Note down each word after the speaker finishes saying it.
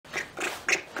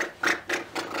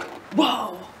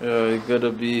You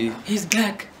gotta be. He's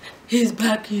back. He's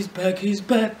back. He's back. He's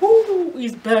back. Woo!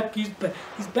 He's back. He's back.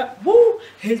 He's back. Woo!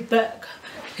 He's back.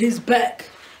 He's back.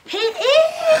 He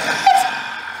is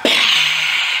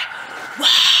back.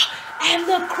 Wow! And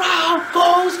the crowd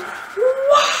goes wild.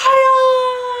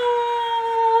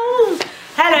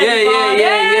 Hello,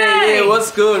 Yeah.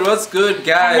 What's good? What's good,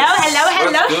 guys?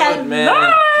 Hello.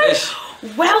 Man?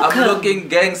 Welcome. I'm looking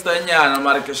gangster nyana,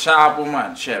 marika sharp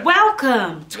man, chef.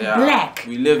 Welcome to Black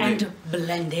we live and in.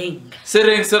 Blending.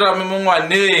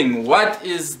 What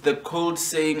is the code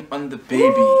saying on the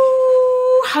baby?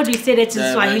 Ooh, how do you say that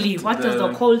in Swahili? What does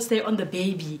the code say on the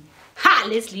baby? Ha!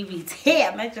 Let's leave it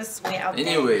here. I might just swear out there.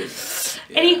 Anyways.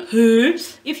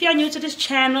 Anywho, if you're new to this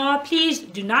channel, please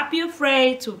do not be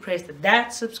afraid to press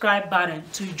that subscribe button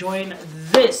to join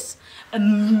this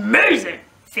amazing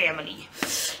family.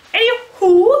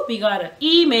 Anywho, we got an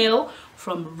email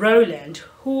from Roland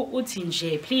who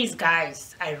utinje. Please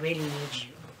guys, I really need you.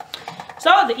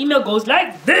 So the email goes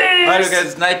like this. Alright guys,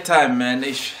 it's nighttime, man.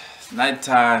 It's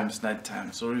nighttime.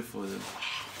 Sorry for the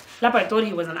Like I thought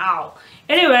he was an owl.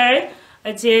 Anyway,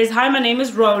 it says, hi, my name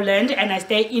is Roland and I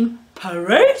stay in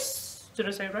Paris. Did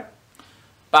I say it right?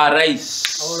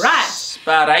 Paris. Alright.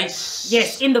 Paris.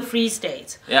 Yes, in the Free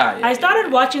State. Yeah. I started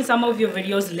watching some of your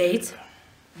videos late.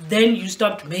 Then you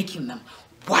stopped making them.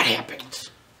 What happened?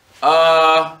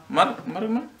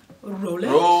 Roland.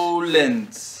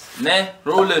 Roland?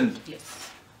 Roland.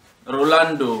 Yes.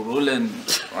 Roland.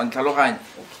 Okay.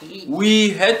 We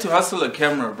had to hustle a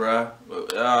camera, bruh.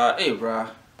 Hey, bruh.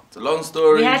 It's a long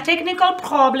story. We had technical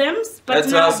problems, but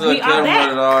now we are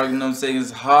back. Dog, you know what I'm saying?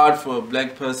 It's hard for a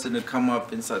black person to come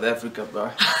up in South Africa,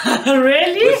 bruh.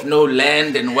 Really? With no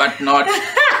land and whatnot.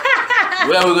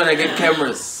 Where are we gonna get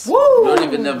cameras? Woo! We don't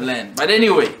even have land. But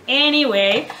anyway.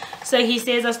 So he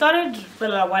says, I started,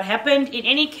 what happened? In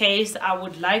any case, I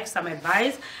would like some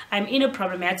advice. I'm in a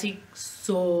problematic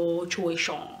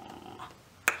situation.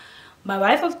 My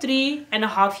wife of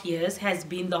 3.5 years has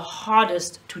been the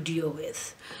hardest to deal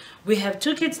with. We have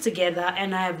 2 kids together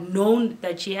and I have known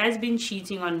that she has been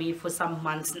cheating on me for some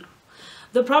months now.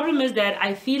 The problem is that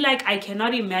I feel like I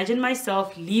cannot imagine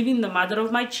myself leaving the mother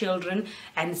of my children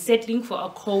and settling for a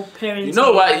co-parenting. You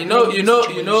know what?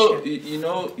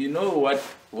 You know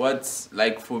what's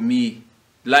like for me?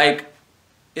 Like,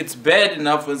 it's bad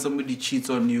enough when somebody cheats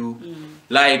on you.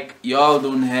 Like, y'all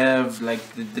don't have like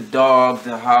the dog,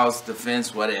 the house, the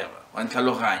fence, whatever.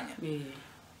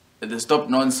 The stop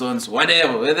nonsense,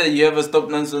 whatever. Whether you have a stop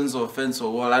nonsense or fence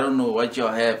or wall, I don't know what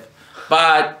y'all have.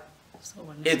 But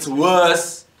it's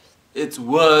worse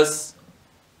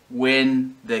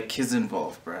when the kids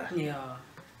involved, bruh. Yeah.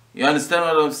 You understand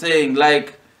what I'm saying?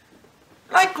 Like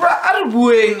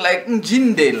Arabuing, like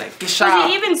Njinde, like Kisha. But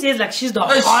he even says like she's the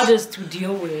hardest to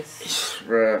deal with.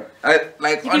 Bruh.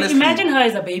 Honestly. Imagine her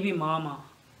as a baby mama.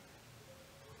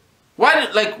 Why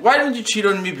didn't you cheat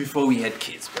on me before we had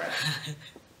kids, bruh?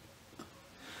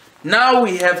 Now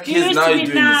we have kids. You now used you're to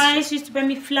be doing nice, this. you used to buy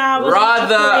me flowers,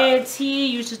 tea,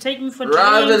 you used to take me for drinks.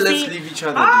 Rather let's leave each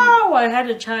other. Oh, I had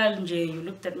a child in jail. You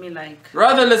looked at me like.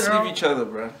 Rather let's leave each other,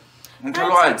 bruh.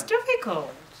 It's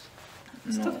difficult.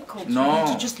 It's difficult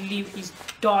to just leave his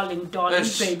darling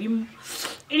baby.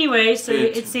 Anyway, so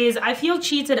it says, I feel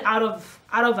cheated out of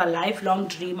a lifelong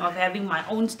dream of having my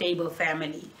own stable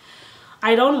family.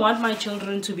 I don't want my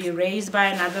children to be raised by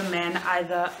another man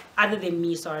other than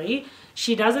me, sorry.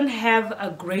 She doesn't have a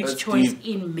great choice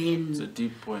in men. It's a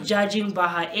deep point. Judging by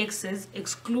her exes,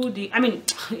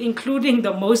 including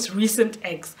the most recent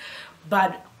ex.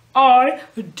 But I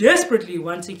desperately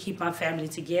want to keep my family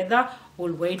together.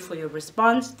 We'll wait for your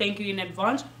response. Thank you in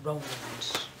advance, Roland.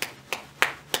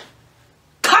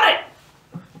 Cut it!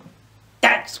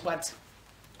 That's what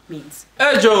means.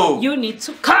 Hey Joe! You need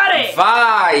to cut it!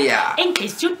 Fire! In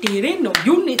case you didn't know,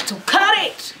 you need to cut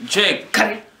it! Jake!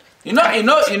 Cut it! You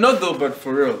know though, but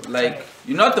for real, like,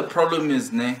 you know what the problem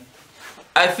is, ne?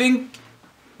 I think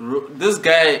this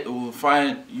guy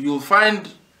you'll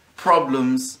find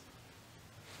problems.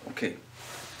 Okay.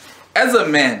 As a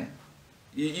man,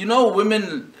 you know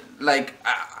women, like,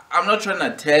 I'm not trying to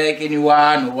attack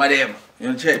anyone or whatever.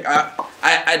 You know, check.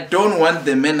 I don't want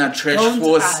the men at trash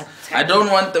force. I don't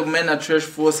want the men at trash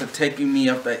force attacking me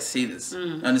after I say this.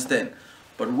 You understand?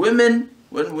 But women,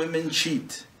 when women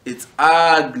cheat, it's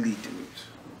ugly, dude.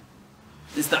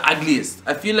 It's the ugliest.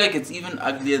 I feel like it's even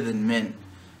uglier than men.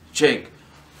 Check.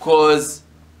 Cause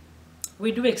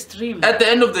we do extreme. At the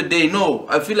end of the day, no.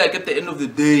 I feel like at the end of the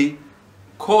day,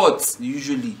 courts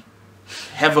usually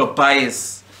have a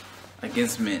bias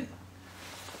against men.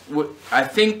 I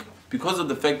think because of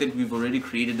the fact that we've already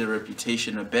created a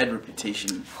reputation, a bad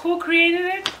reputation. Who created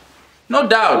it? No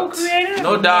doubt. Who created it?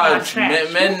 No Men doubt. are trash.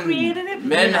 Who created it? Men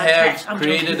Men are have trash. I'm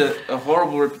created joking. a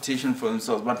horrible reputation for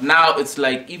themselves. But now it's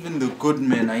like even the good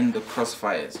men are in the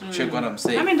crossfires. Check what I'm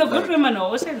saying. I mean, the good Like, women are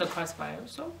also in the crossfire,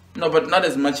 so. no, but not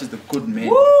as much as the good men.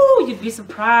 Woo! You'd be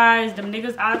surprised. Them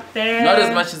niggas out there. Not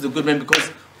as much as the good men, because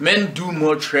men do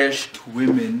more trash to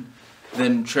women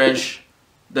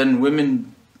than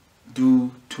women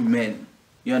do to men.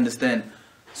 You understand?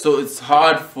 So it's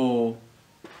hard for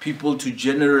people to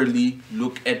generally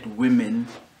look at women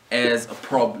as a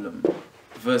problem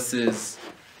versus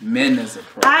men as a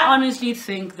problem. I honestly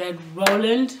think that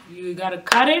Roland, you gotta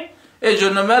cut it. Hey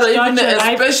Joe, no matter, Start even your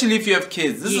life- especially if you have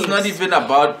kids, this is Yes. not even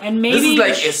about. And this maybe is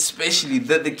like sh- especially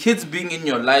that the kids being in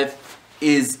your life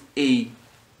is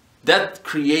that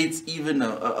creates even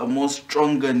a more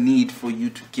stronger need for you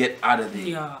to get out of there.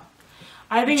 Yeah.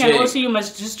 I think, Jay. and also you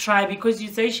must just try, because you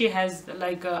say she has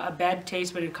like a bad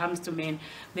taste when it comes to men.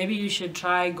 Maybe you should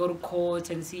try go to court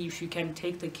and see if you can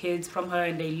take the kids from her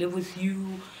and they live with you.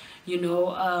 You know,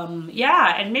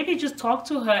 yeah, and maybe just talk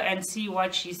to her and see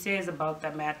what she says about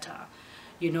the matter.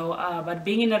 You know, but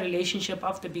being in a relationship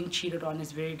after being cheated on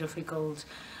is very difficult.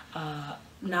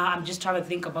 Now I'm just trying to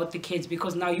think about the kids,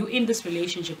 because now you're in this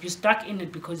relationship, you're stuck in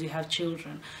it because you have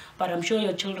children. But I'm sure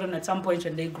your children at some point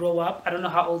when they grow up, I don't know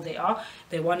how old they are,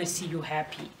 they want to see you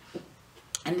happy.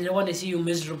 And they don't want to see you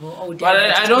miserable. Oh, But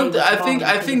Dad, I don't. just I stay think. with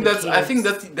I mom think and that's. the I think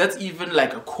kids. that's even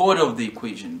like a quarter of the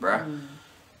equation, bruh.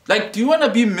 Like, do you want to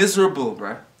be miserable,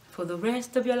 bruh? For the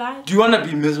rest of your life. Do you want to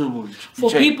be miserable? For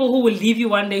Check. people who will leave you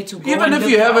one day to go. Even and if live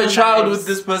you their have a own child lives. with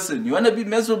this person, you want to be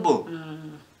miserable.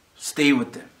 Stay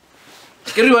with them.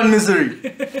 Everyone misery.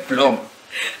 Plum.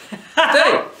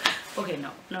 Stay. Okay, no.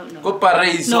 Go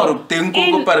Paris No. or Tenko,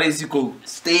 In- go Paris, go.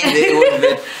 Stay there with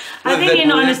that. I with think that in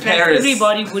woman honest fact, Paris.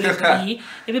 everybody would agree.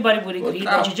 Everybody would agree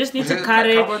that you just need to cut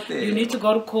it. You need to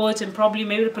go to court and probably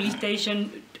maybe the police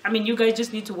station. I mean, you guys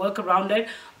just need to work around it.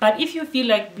 But if you feel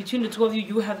like between the two of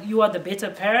you, you are the better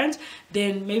parent,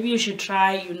 then maybe you should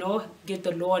try, you know, get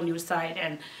the law on your side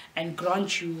and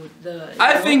grant you the.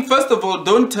 I think first of all,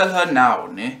 don't tell her now,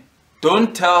 ne?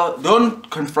 Don't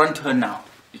confront her now.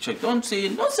 You check. Don't say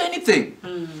anything.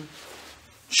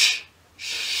 Shh.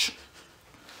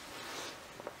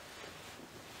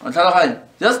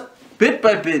 Just bit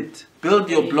by bit, build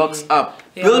your blocks up.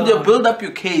 Yeah. Build up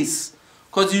your case,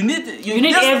 cause you need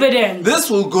evidence. This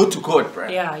will go to court,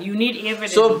 bruh. Yeah, you need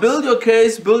evidence. So build your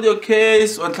case.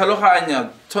 On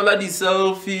Talohanya, Tola di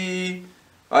selfie.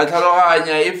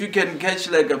 If you can catch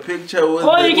like a picture with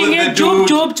Or the, you can with get the dude,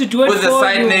 Joop to do it with the for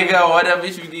side you. nigga or whatever,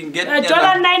 if you can get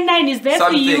 $99 is there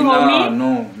for you, something.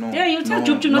 homie. No. Yeah, you tell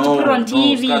Joop not to put it on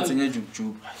TV.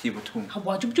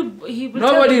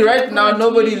 Nobody right now,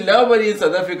 nobody in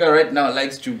South Africa right now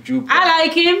likes Joop. I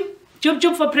like him.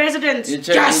 Joop for president. You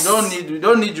check, Yes. we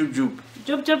don't need Joop.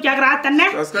 Joop jagrata ne.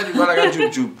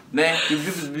 Joop. Joop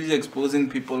is busy exposing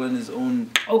people on his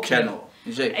own channel.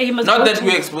 You check. He must Not go that to-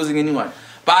 we're exposing anyone,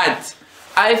 but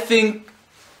I think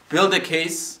build a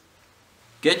case,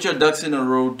 get your ducks in a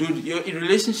row, dude. Your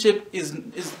relationship is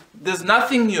there's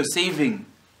nothing you're saving.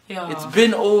 Yeah. It's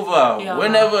been over. Yeah.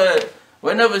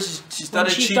 Whenever she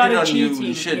started cheating on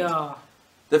you, shit. Yeah.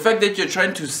 The fact that you're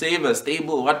trying to save a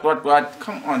stable, what?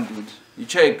 Come on, dude. You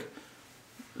check.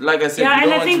 Like I said, Yeah, you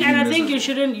and don't I think want to be you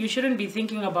miserable. shouldn't be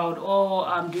thinking about, oh,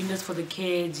 I'm doing this for the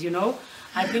kids, you know.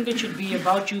 I think it should be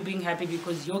about you being happy,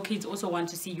 because your kids also want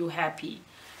to see you happy,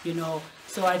 you know.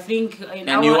 So I think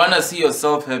And you want to see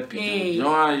yourself happy. Dude. Hey. You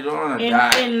don't want to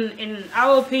die. in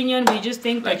our opinion, we just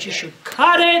think that you should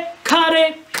cut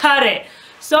it.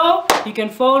 So you can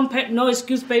phone no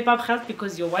excuse pay pap health,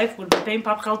 because your wife will be paying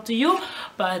pap health to you.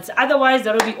 But otherwise,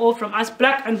 that'll be all from us,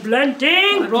 Black and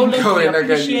Blending. Roland, we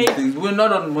appreciate. We're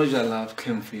not on Moja Love,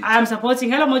 Kemfi. I'm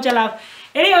supporting Hello Moja Love.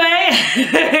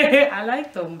 Anyway, I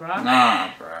like them, bro.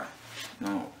 Nah, bruh.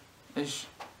 No. It's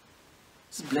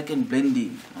Black and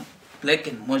Blending. No? Black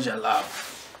and Moja Love.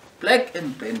 Black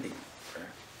and Blending.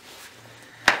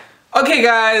 Okay,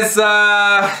 guys.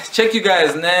 Check you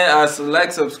guys. So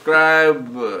like,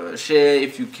 subscribe, share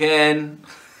if you can.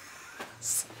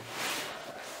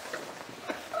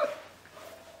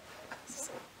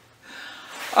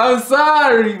 I'm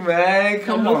sorry, man.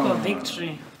 Come Look on. of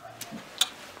victory.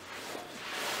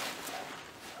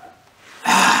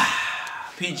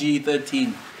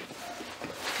 PG-13.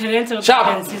 Parental Sharp.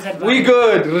 guidance is advised. We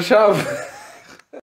good. Sharp.